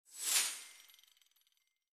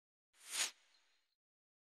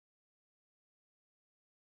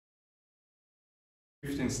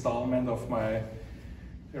5th installment of my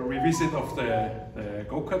revisit of the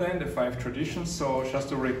Gokaden, the 5 traditions. So just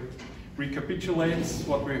to recapitulate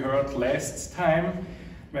what we heard last time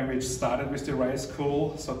when we started with the rice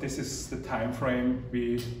school. So this is the time frame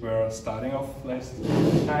we were starting off last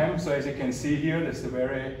time. So as you can see here, that's the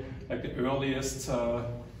very the earliest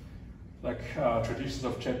traditions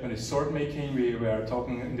of Japanese sword making. We were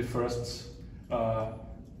talking in the first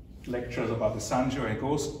lectures about the Sanjo and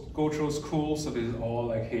Gojo school. So this is all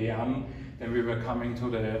like Heian. Then we were coming to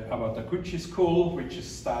the Awatakuchi school, which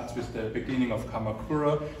starts with the beginning of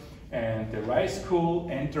Kamakura. And the rice school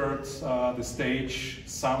entered the stage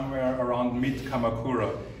somewhere around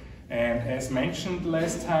mid-Kamakura. And as mentioned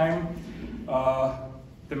last time, the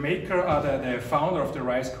founder of the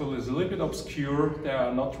rice school is a little bit obscure. There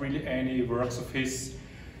are not really any works of his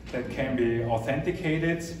that can be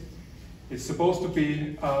authenticated. It's supposed to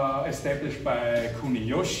be established by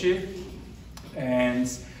Kuniyoshi, and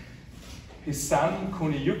his son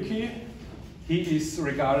Kuniyuki, he is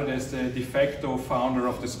regarded as the de facto founder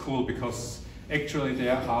of the school, because actually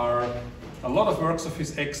there are a lot of works of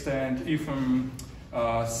his extant, even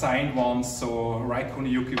signed ones. So Rai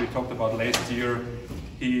Kuniyuki, we talked about last year,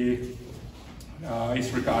 he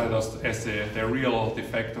is regarded as the real de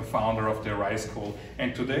facto founder of the Rai school.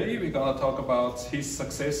 And today we're going to talk about his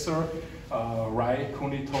successor, Rai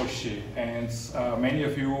Kunitoshi. And many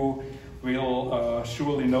of you will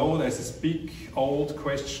surely know there's this big old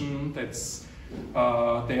question that's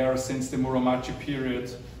there since the Muromachi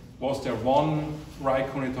period. Was there one Rai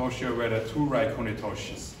Kunitoshi or were there 2 Rai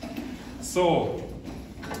Kunitoshis? So,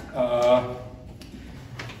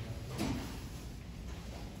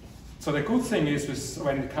 so the good thing is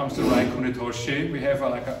when it comes to Rai Kunitoshi, we have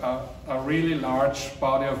a really large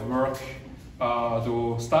body of work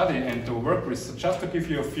to study and to work with. So just to give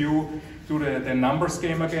you a few, do the numbers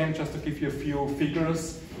game again, just to give you a few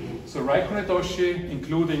figures. So Rai Kunitoshi,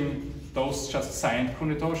 including those just signed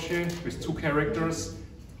Kunitoshi with 2 characters,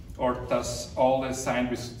 or does all the signed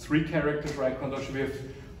with 3 characters, Rai Kunitoshi, we have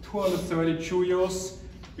 230 Chuyos,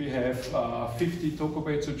 we have 50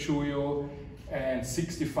 Tokubetsu Chuyo, and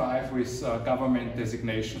 65 with government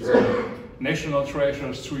designations. So national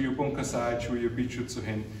treasures, Chuyo Bunkasai, Chuyo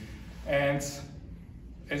Bichutsuhin. And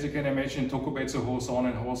as you can imagine, Tokubetsu Hoson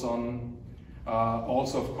and Hoson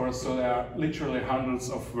also, of course, so there are literally hundreds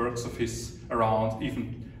of works of his around,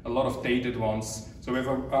 even a lot of dated ones. So we have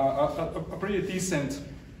a pretty decent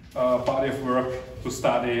body of work to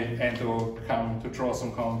study and to draw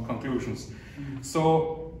some conclusions.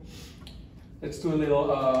 So let's do a little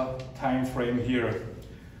time frame here.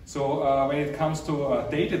 So when it comes to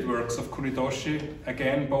dated works of Kunitoshi,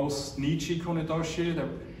 again, both Nichi Kunitoshi, the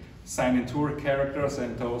signed in 2 characters,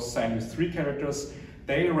 and those signed with 3 characters,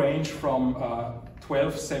 they range from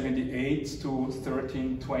 1278 to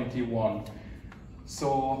 1321.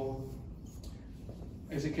 So,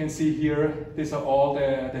 as you can see here, these are all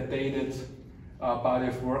the dated body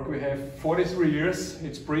of work. We have 43 years.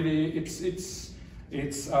 It's pretty. It's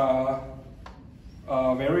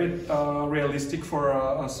very realistic for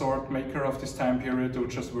a sword maker of this time period to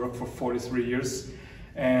just work for 43 years,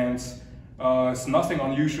 and it's nothing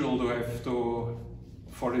unusual to have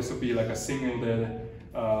for this to be like a single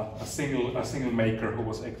maker who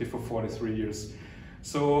was active for 43 years.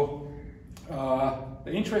 So.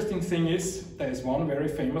 The interesting thing is there is one very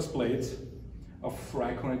famous blade of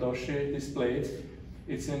Rai Kunitoshi, this blade.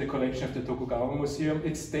 It's in the collection of the Tokugawa Museum.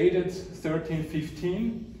 It's dated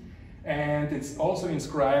 1315, and it's also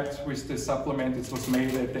inscribed with the supplement. It was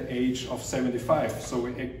made at the age of 75,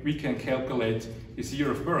 so we can calculate his year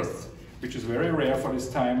of birth, which is very rare for this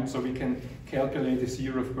time. So we can calculate his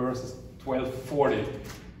year of birth as 1240.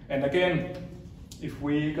 And again, if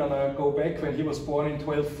we're gonna go back when he was born in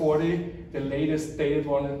 1240, the latest dated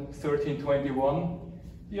one in 1321,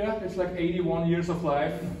 yeah, it's like 81 years of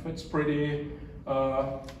life. It's pretty,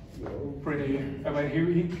 I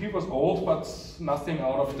mean, he was old, but nothing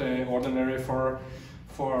out of the ordinary for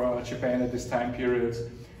Japan at this time period.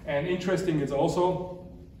 And interesting is also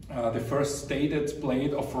the first dated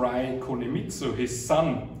blade of Rai Kunimitsu, his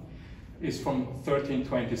son, is from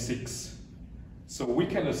 1326. So we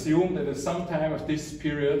can assume that at some time of this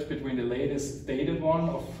period between the latest dated one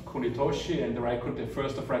of Kunitoshi and the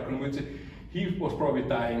first of Rai Kunimitsu, he was probably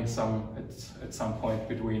dying at some point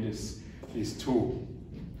between these 2.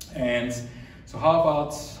 And so how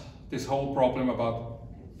about this whole problem about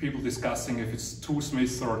people discussing if it's 2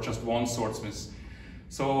 smiths or just 1 swordsmith?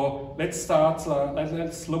 So let's start,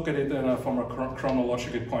 let's look at it from a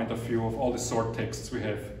chronological point of view of all the sword texts we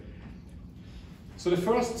have. So the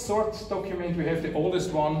first sword document we have, the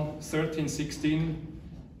oldest one, 1316,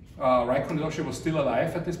 Rai Kunidoshi was still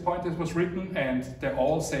alive at this point it was written, and they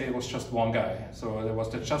all say it was just one guy. So there was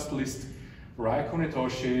the just list Rai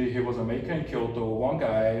Kunidoshi, he was a maker in Kyoto, one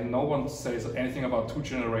guy, no one says anything about 2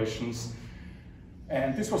 generations.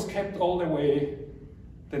 And this was kept all the way.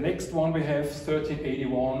 The next one we have,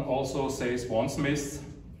 1381, also says one smith.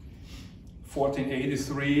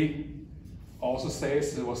 1483 also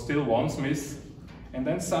says there was still one smith. And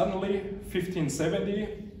then suddenly, 1570,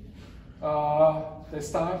 they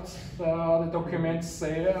start, the documents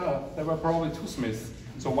say there were probably 2 smiths.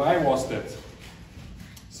 So why was that?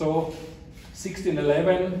 So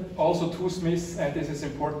 1611, also 2 smiths, and this is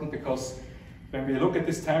important because when we look at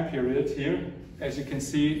this time period here, as you can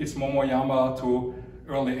see, it's Momoyama to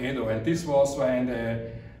early Edo, and this was when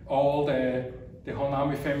all the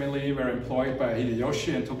Honami family were employed by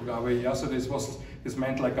Hideyoshi and Tokugawa Ieyasu. So this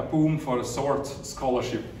meant like a boom for the sword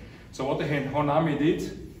scholarship. So what the Honami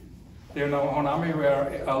did, Honami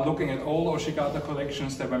were looking at all Oshigata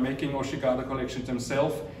collections. They were making Oshigata collections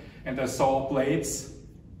themselves, and they saw blades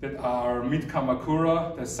that are mid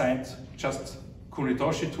Kamakura. They signed just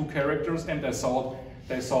Kunidoshi, 2 characters, and they saw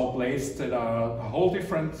blades that are a whole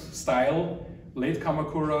different style, late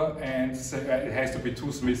Kamakura, and it has to be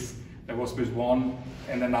 2 smiths. There was with one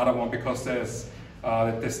and another one because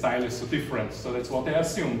the style is so different. So that's what they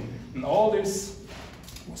assumed. And all this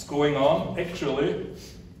was going on actually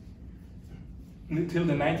until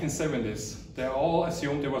the 1970s. They all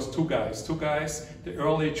assumed there was 2 guys. 2 guys. The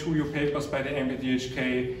early Chuyu papers by the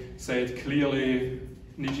NYTK said clearly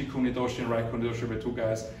Niji Kunidoshi and Rai Kunidoshi were 2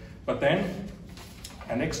 guys. But then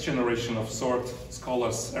a next generation of sword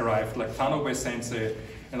scholars arrived, like Tanobe Sensei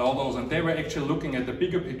and all those, and they were actually looking at the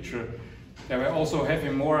bigger picture. They were also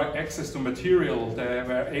having more access to material. They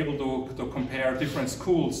were able to compare different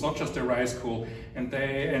schools, not just the Rai school. And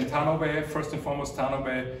Tanobe, first and foremost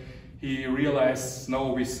Tanobe, he realized,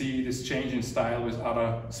 no, we see this change in style with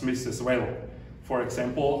other smiths as well. For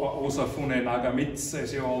example, Osafune Nagamitsu,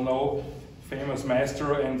 as you all know, famous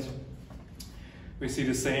master, and we see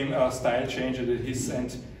the same style change at his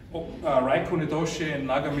end. Rai Kunidoshi and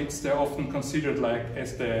Nagamitsu, they're often considered like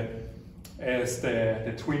as the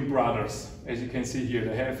twin brothers, as you can see here.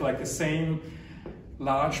 They have like the same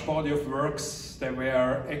large body of works. They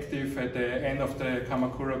were active at the end of the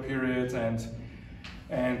Kamakura period, and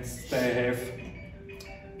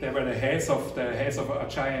they were the heads of a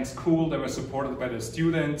giant school. They were supported by the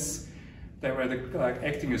students. They were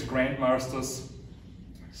acting as grandmasters.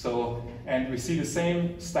 So, and we see the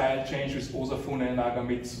same style change with Osafune and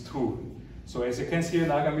Nagamitsu too. So as you can see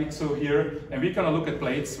Nagamitsu here, and we're gonna look at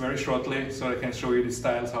blades very shortly, so I can show you the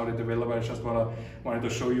styles, how they develop. I just wanted to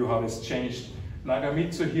show you how this changed.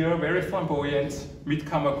 Nagamitsu here, very flamboyant, mid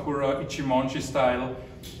Kamakura, Ichimonji style,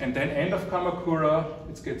 and then end of Kamakura,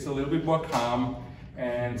 it gets a little bit more calm,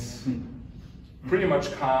 and pretty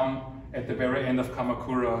much calm at the very end of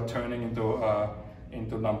Kamakura, turning into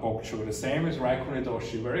Nambokcho. The same as Rai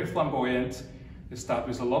Kunidoshi, very flamboyant. They start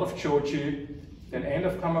with a lot of choji, then end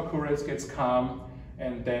of Kamakura it gets calm,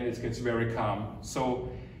 and then it gets very calm. So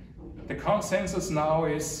the consensus now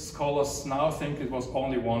is, scholars now think it was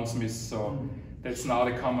only one smith, so that's now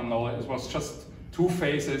the common knowledge. It was just 2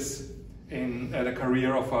 phases in the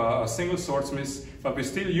career of a single swordsmith, but we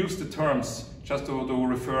still use the terms just to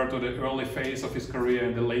refer to the early phase of his career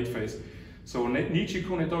and the late phase. So Niji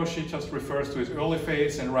Kunidoshi just refers to his early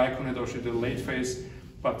phase and Rai Kunidoshi the late phase,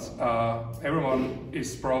 but everyone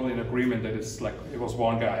is probably in agreement that it's like it was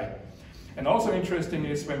one guy. And also interesting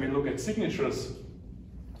is when we look at signatures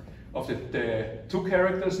of the 2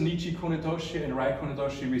 characters, Niji Kunidoshi and Rai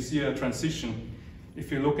Kunidoshi, we see a transition.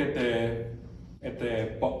 If you look at the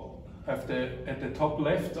top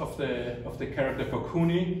left of the character for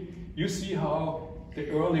Kuni, you see how the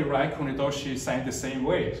early Rai Kunidoshi signed the same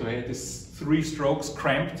way. So he had these 3 strokes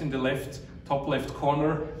cramped in the top left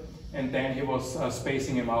corner, and then he was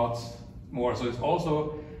spacing him out more. So it's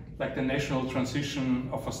also like the national transition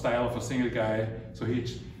of a style of a single guy. So he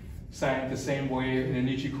signed the same way in the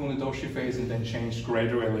Niji Kunidoshi phase and then changed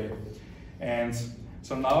gradually. And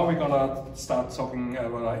so now we're gonna start talking,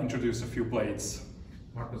 introduce a few blades.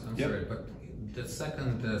 Markus, I'm sorry, but the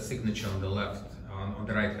second signature on the left, on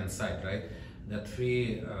the right hand side, right? The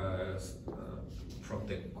 3 from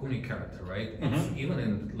the Kuni character, right? It's even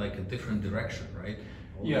in like a different direction, right?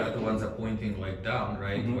 All the other ones are pointing like down,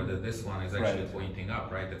 right? Whether this one is actually pointing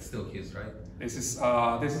up, right? That's still his, right? This is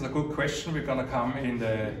a good question. We're gonna come in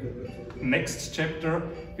the next chapter,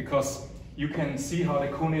 because you can see how the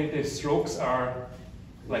Kuni, the strokes are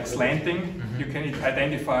like slanting. You can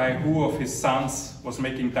identify who of his sons was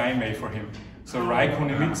making daimei for him. So Rai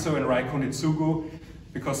Kunimitsu and Rai Kunitsugu,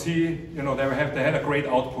 because he, you know, they had a great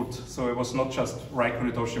output. So it was not just Rai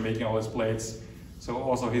Kunitoshi making all his blades. So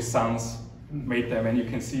also his sons made them, and you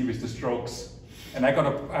can see with the strokes. And I'm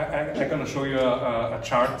gonna show you a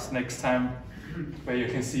chart next time where you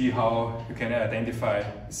can see how you can identify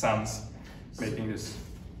sons making this.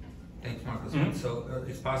 Thanks, Markus. So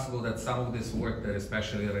it's possible that some of this work that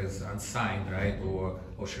especially is unsigned, right, or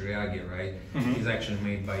Shiriagi, right, is actually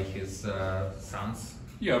made by his sons.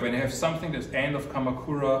 Yeah, when you have something that's end of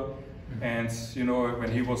Kamakura, and you know,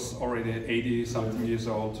 when he was already 80 something years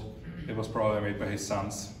old, it was probably made by his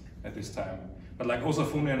sons at this time. But like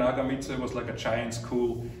Osafune and Nagamitsu was like a giant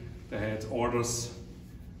school. They had orders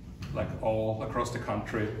like all across the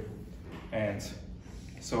country, and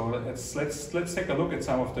so let's take a look at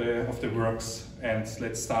some of the works, and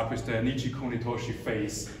let's start with the Nichi Kunitoshi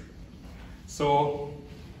phase. So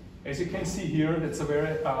as you can see here, that's a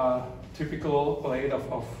very typical blade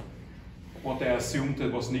of what they assumed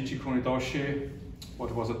it was Nichi Kunitoshi.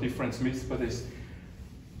 What was a different smith, but this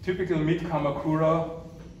typical mid Kamakura.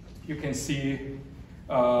 You can see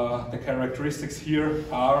the characteristics here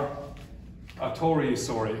are a Tori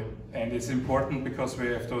Sori, and it's important because we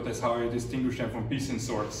have to, that's how you distinguish them from Bisen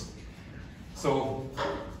swords. So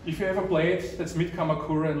if you have a blade that's mid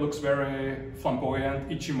Kamakura and looks very flamboyant,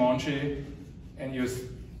 Ichimonji, and you're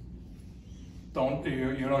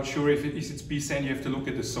not sure if it's Bisen, you have to look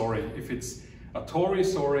at the Sori. If it's a Tori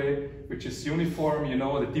Sori, which is uniform, you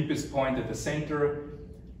know, the deepest point at the center,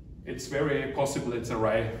 it's very possible it's a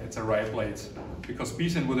Rai blade, because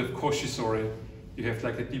Bisen would have Koshi Sori. You have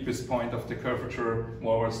like the deepest point of the curvature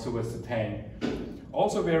more towards the tang.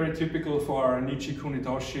 Also very typical for Nichi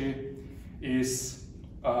Kunitoshi is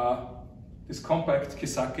this compact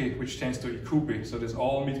Kisaki, which tends to Ikubi. So this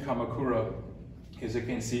all mid Kamakura, as you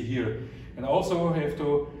can see here. And also you have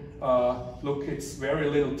to look, it's very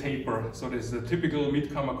little taper. So this is the typical mid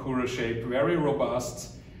Kamakura shape, very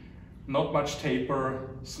robust, not much taper,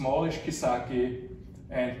 smallish Kisaki,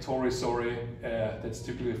 and Tori Sori, that's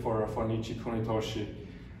typically for Nichi Kunitoshi.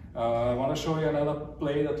 I want to show you another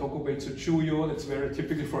blade, a Tokubetsu Chuyo, that's very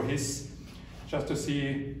typical for his. Just to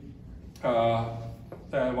see, I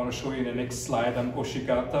want to show you in the next slide an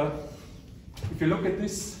Oshigata. If you look at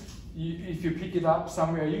this, if you pick it up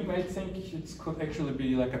somewhere, you might think it could actually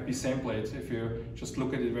be like a Bisen blade, if you just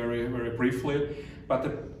look at it very, very briefly. But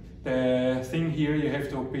the thing here, you have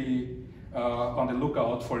to be on the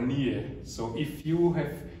lookout for Nie. So if you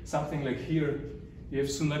have something like here, you have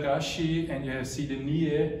Sunagashi and you see the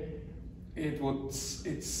Nie, it's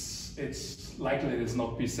likely that it's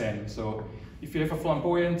not Bisen. So if you have a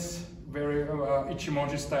flamboyant, very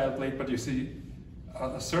Ichimonji style blade, but you see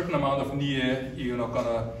a certain amount of Nie,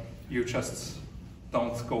 you just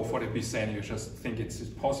don't go for the Bisen. You just think it's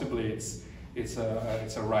possibly it's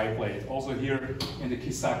a Rai blade. Also here in the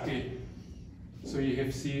Kisaki, so you have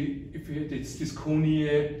if it's this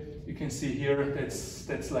Kunie, you can see here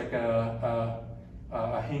that's like a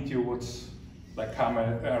hint you would like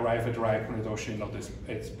arrive at Rai Kunitoshi, not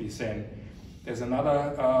it's Bisen. There's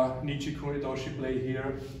another Nichi Kunitoshi blade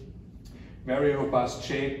here, very robust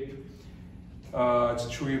shape. It's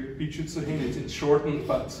Chuyo Bichutsu hin. It's shortened,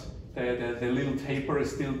 but the little taper is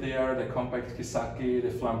still there. The compact Kisaki, the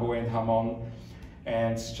flamboyant Hamon,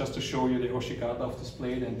 and just to show you the Oshigata of this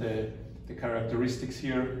blade and the characteristics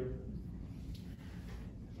here.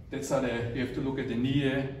 That's how you have to look at the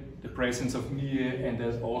Nie, the presence of Nie, and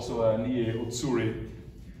there's also a Nie Utsuri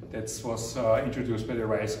that was introduced by the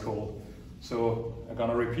Rai school. So I'm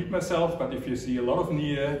gonna repeat myself, but if you see a lot of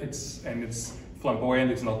Nie, it's flamboyant,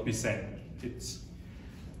 it's not Bisen.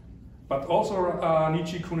 But also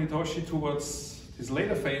Nichi Kunitoshi, towards his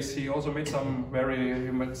later phase, he also made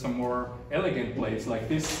some more elegant blades like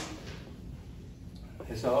this.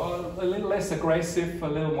 So a little less aggressive, a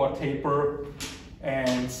little more taper,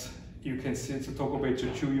 and you can see it's a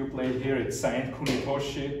Tokubetsu Chuyo blade here. It's signed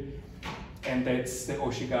Kunitoshi, and that's the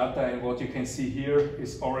Oshigata. And what you can see here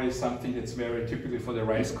is already something that's very typical for the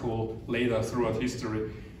Rai school later throughout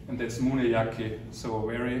history, and that's Muneyaki. So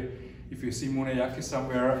if you see Muneyaki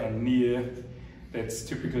somewhere and Nie, that's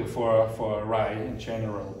typical for Rai in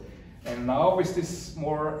general. And now with this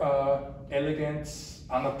more elegant,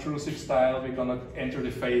 unobtrusive style, we're gonna enter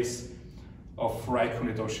the phase of Rai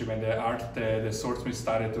Kunitoshi, when the swordsmith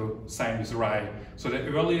started to sign with Rai. So the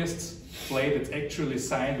earliest blade that's actually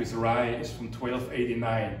signed with Rai is from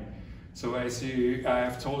 1289. So as I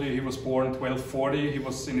have told you, he was born 1240, he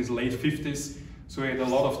was in his late 50s, so he had a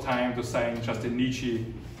lot of time to sign just a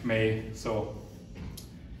Nichi Mei.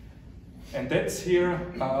 And that's here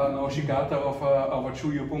an Oshigata of a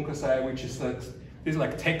Chuyo Bunkasai, which is this is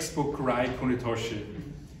like textbook Rai Kunitoshi.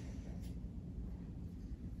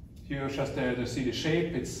 Here just to see the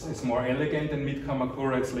shape, it's more elegant than mid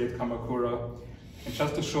Kamakura, it's late Kamakura. And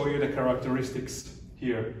just to show you the characteristics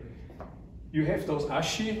here. You have those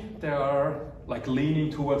ashi, they are like leaning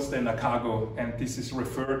towards the nakago, and this is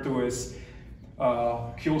referred to as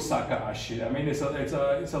Kyosaka ashi. I mean,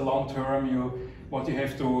 it's a long term. What you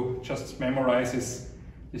have to just memorize is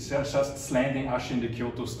just slanting ashi in the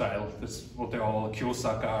Kyoto style. That's what they call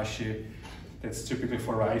Kyosaka ashi. That's typically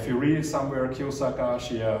for Rai. If you read it somewhere, Kyosaka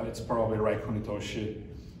ashi, yeah, it's probably Rai Kunitoshi.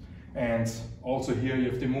 And also here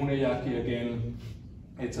you have the Muneyaki again.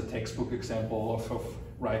 It's a textbook example of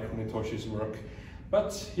Rai Kunitoshi's work.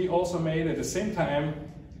 But he also made at the same time,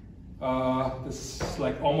 this is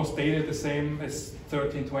like almost dated the same as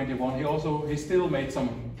 1321. He still made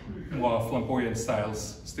some more flamboyant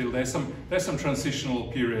styles. Still, there's some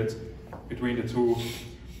transitional period between the two.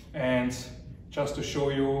 And just to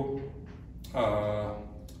show you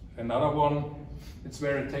another one, it's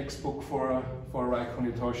very textbook for Rai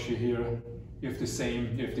Kunitoshi here. You have the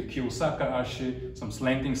Kyosaka ashi, some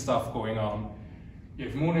slanting stuff going on. You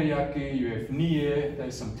have Muneyaki, you have Nie,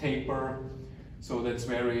 there's some taper. So that's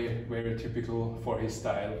very, very typical for his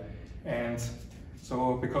style. And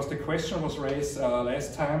so because the question was raised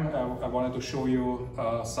last time, I wanted to show you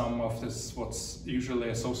some of this, what's usually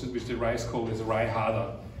associated with the Rai school is Rai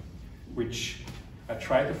Hada, which I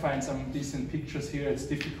tried to find some decent pictures here, it's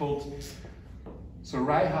difficult. So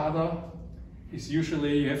Rai Hada is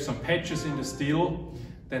usually, you have some patches in the steel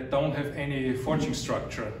that don't have any forging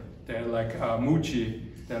structure. They're like muji.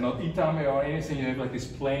 They're not itame or anything. You have like these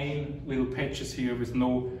plain little patches here with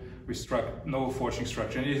no forging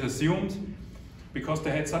structure. And it is assumed, because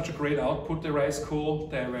they had such a great output, the Rai school,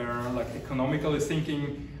 they were like economically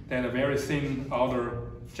thinking, they had a very thin outer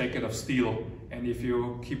jacket of steel. And if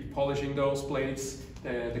you keep polishing those plates,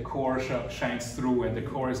 the core shines through, and the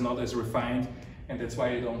core is not as refined. And that's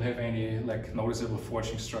why you don't have any like noticeable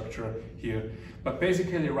forging structure here. But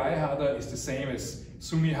basically Rai Hada is the same as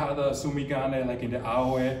Sumi Hada, Sumigane, like in the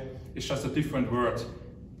Aoe. It's just a different word,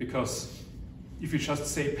 because if you just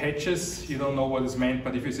say patches, you don't know what is meant.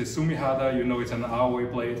 But if you say Sumi Hada, you know it's an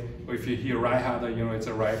Aoe blade. Or if you hear Rai Hada, you know it's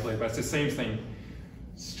a Rai blade. But it's the same thing.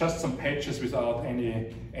 It's just some patches without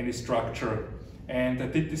any structure. And I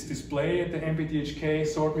did this display at the NYTK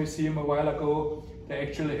Sword Museum a while ago. They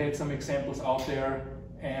actually had some examples out there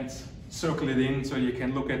and circle it in so you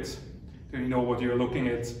can look at, you know what you're looking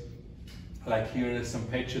at. Like here are some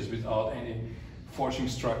patches without any forging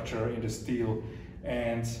structure in the steel.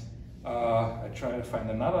 And I try to find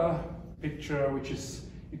another picture, which is,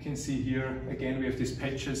 you can see here, again we have these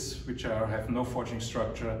patches which have no forging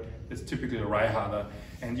structure. That's typically a Rai Hada.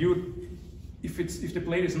 And if the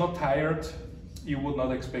blade is not tired, you would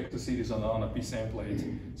not expect to see this on a PSAM plate.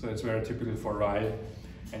 So it's very typical for Rai.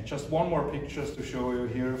 And just one more picture to show you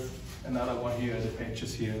here. Another one here, the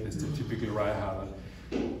patches here, that's the typical Rai Hada.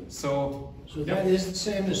 So that is the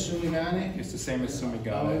same as Sumigane? It's the same as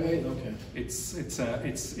Sumigane. Oh, wait, okay.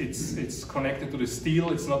 It's connected to the steel.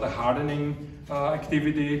 It's not a hardening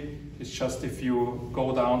activity. It's just if you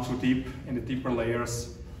go down too deep in the deeper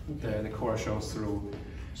layers, okay, the core shows through.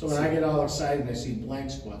 So when I get all excited and I see blank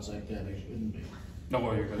spots like that, I shouldn't be.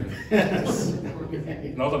 No, you're good.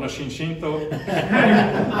 Not on a Shinshinto.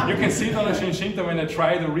 You can see it on a Shinshinto when I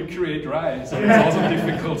try to recreate Rai, so it's also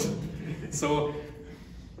difficult. So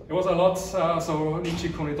it was a lot, so Nichi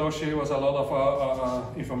Kunitoshi was a lot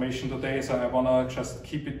of information today, so I want to just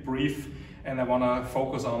keep it brief, and I want to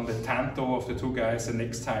focus on the tanto of the two guys the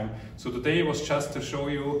next time. So today was just to show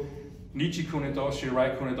you Nichi Kunitoshi,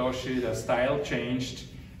 Rai Kunitoshi, their style changed,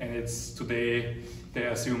 and it's today they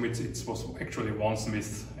assume it was actually one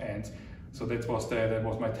smith, and so that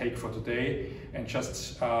was my take for today. And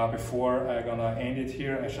just before I'm gonna end it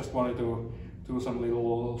here, I just wanted to do some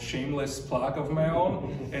little shameless plug of my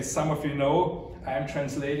own. As some of you know, I'm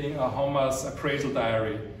translating a Homa's appraisal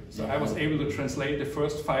diary. So I was able to translate the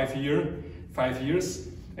first 5 years,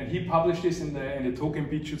 and he published this in the Token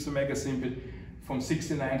Bijutsu magazine from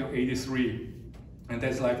 69 to 83, and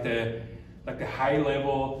that's like the high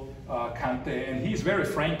level Kante, and he's very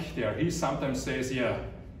frank there. He sometimes says, yeah,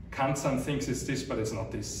 Kant-san thinks it's this, but it's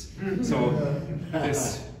not this. So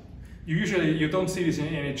this, usually you don't see this in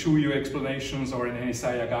any Chuyu explanations or in any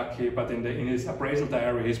Sayagaki, but in his appraisal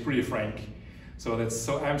diary, he's pretty frank. So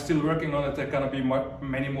I'm still working on it. There are gonna be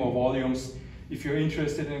many more volumes. If you're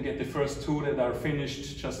interested in get the first 2 that are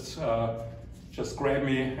finished, just grab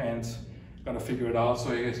me and gonna figure it out.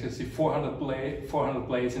 So you can see 400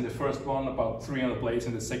 blades in the first one, about 300 blades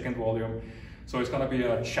in the second volume. So it's gonna be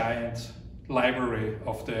a giant library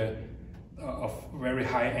of very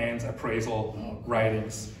high-end appraisal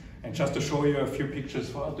writings. And just to show you a few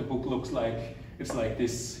pictures what the book looks like, it's like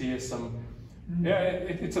this. Here's some,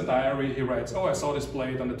 it's a diary. He writes, oh, I saw this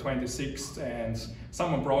blade on the 26th and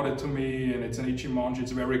someone brought it to me and it's an Ichimonji,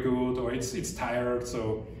 it's very good, or it's tired,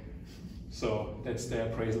 so that's the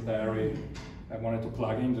appraisal diary I wanted to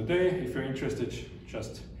plug in today. If you're interested,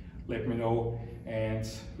 just let me know. And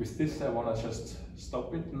with this, I want to just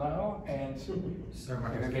stop it now. And Sir if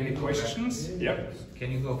Markus, you have any questions,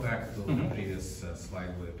 Can you go back to the previous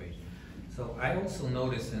slide with the page? So I also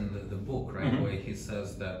noticed in the book, right, where he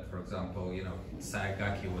says that, for example, you know,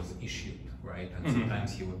 Sayagaki was issued, right, and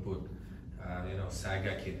sometimes he would put, you know,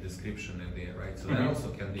 Sayagaki description in there, right. So that also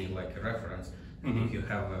can be like a reference. And if you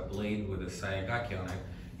have a blade with a Sayagaki on it,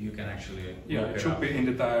 you can actually look it should be in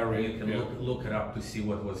the diary. You can look it up to see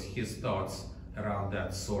what was his thoughts around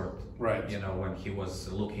that sword, right? You know, when he was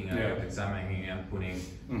looking at it, examining and putting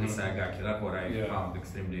the Sayagaki. That's what I found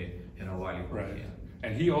extremely, you know, valuable. Right. Yeah.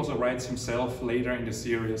 And he also writes himself later in the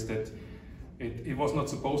series that it was not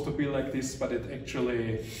supposed to be like this, but it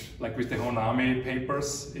actually, like with the Honami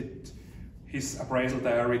papers, his appraisal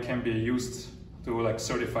diary can be used to like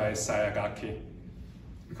certify Sayagaki.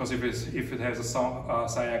 Because if it has a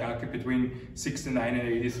Sayagaki between 69 and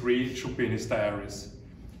 83, it should be in his diaries.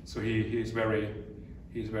 So he's very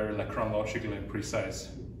like chronologically precise.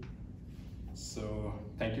 So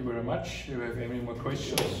thank you very much. Do you have any more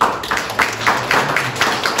questions?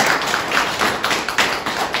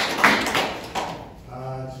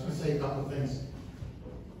 I just want to say a couple of things.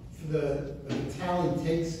 For the tally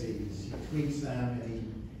takes these, he tweaks them, and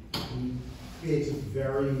he creates a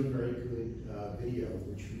very, very good video,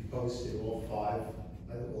 which we posted all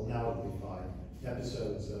 5, well now it'll be 5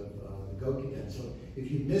 episodes of the Gokaden. So if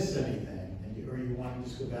you missed anything, or you want to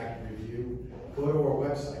just go back and review, go to our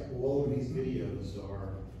website. All of these videos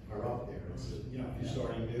are up there. It's, you know, if you're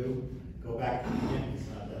starting new, go back to the beginning. It's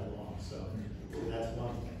not that long, so that's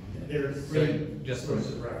one thing. They're great just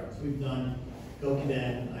sources of reference. We've done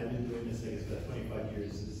Gokaden. I've been doing this, I guess, about 25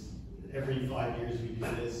 years. Every 5 years we do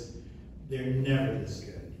this. They're never this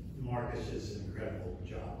good. Markus does an incredible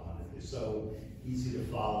job on it. They're so easy to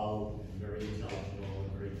follow, and very intelligible,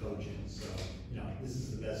 and very cogent. So, you know, this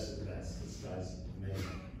is the best of the best. This guy's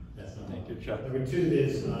amazing. That's number one. Thank you, Chuck. Number 2,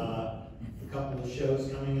 there's a couple of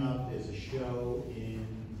shows coming up. There's a show in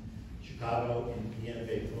Chicago in the end of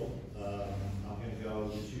April. I'm going to go.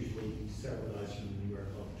 There's usually several guys from New York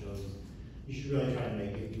local shows. You should really try to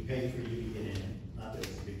make it. You pay for you to get in. Not that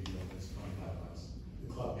it's a big deal, but it's $25.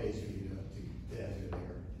 The club pays for you to have you there.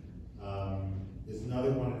 There's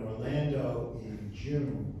another one in Orlando in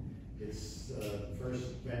June. It's the first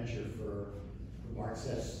venture for Mark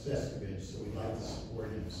Sesko, so we'd like to support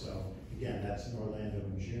him. So again, that's in Orlando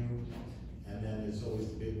in June. And then there's always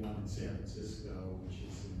the big one in San Francisco, which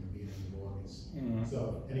is in the beginning of August.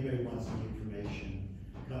 So if anybody wants any information,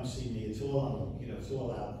 come see me. It's all on, you know, it's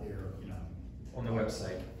all out there, you know. On the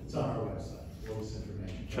website. It's on our website, all this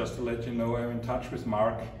information. Just to let you know, I'm in touch with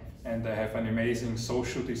Mark, and they have an amazing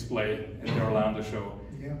social display at the Orlando show.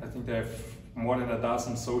 Yeah. I think they have more than a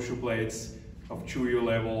dozen social blades of Chuyo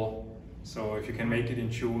level. So if you can make it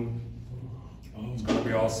in June, it's going to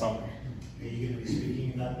be awesome. Are you going to be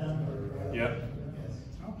speaking about them? Or, Yeah. Yes.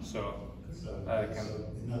 So So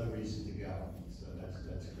another reason to go. So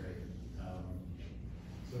that's great.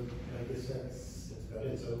 So I guess that's about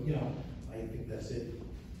it. So, you know, I think that's it.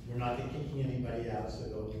 We're not kicking anybody out, so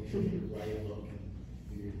go play and look and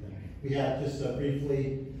do your thing. We have just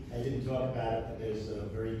briefly, I didn't talk about it, but there's a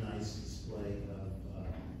very nice display of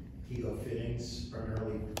Higo fittings,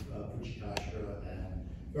 primarily Fuchikashira,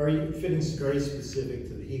 and fittings very specific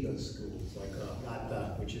to the Higo schools, like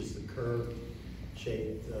Nata, which is the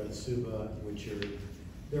curved-shaped Suba, which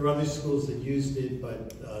there are other schools that used it, but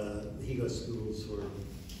the Higo schools were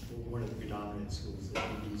one of the predominant schools that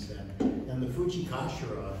used them. And the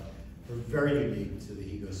Fuchikashira are very unique to the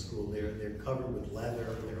Higo school. They're covered with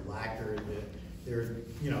leather, they're lacquered, they're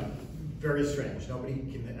you know, very strange. Nobody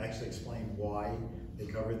can actually explain why they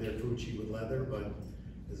covered their Fuchi with leather, but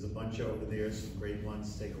there's a bunch over there, some great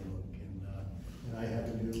ones. Take a look. And I have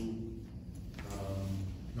a new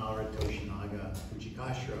Nara Toshinaga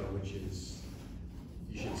Fuchikashira, which is,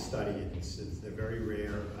 you should study it. They're very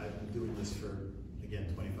rare. I've been doing this for, again,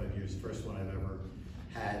 25 years. First one I've ever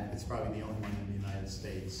had. It's probably the only one in the United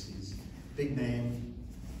States. He's a big name.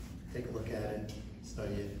 Take a look at it,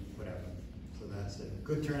 study it, whatever. So that's it.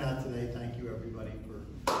 Good turnout today. Thank you, everybody, for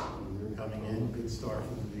coming in. Good start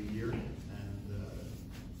for the new year. And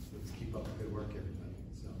let's keep up the good work, everybody.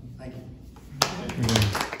 So, thank you. Thank you.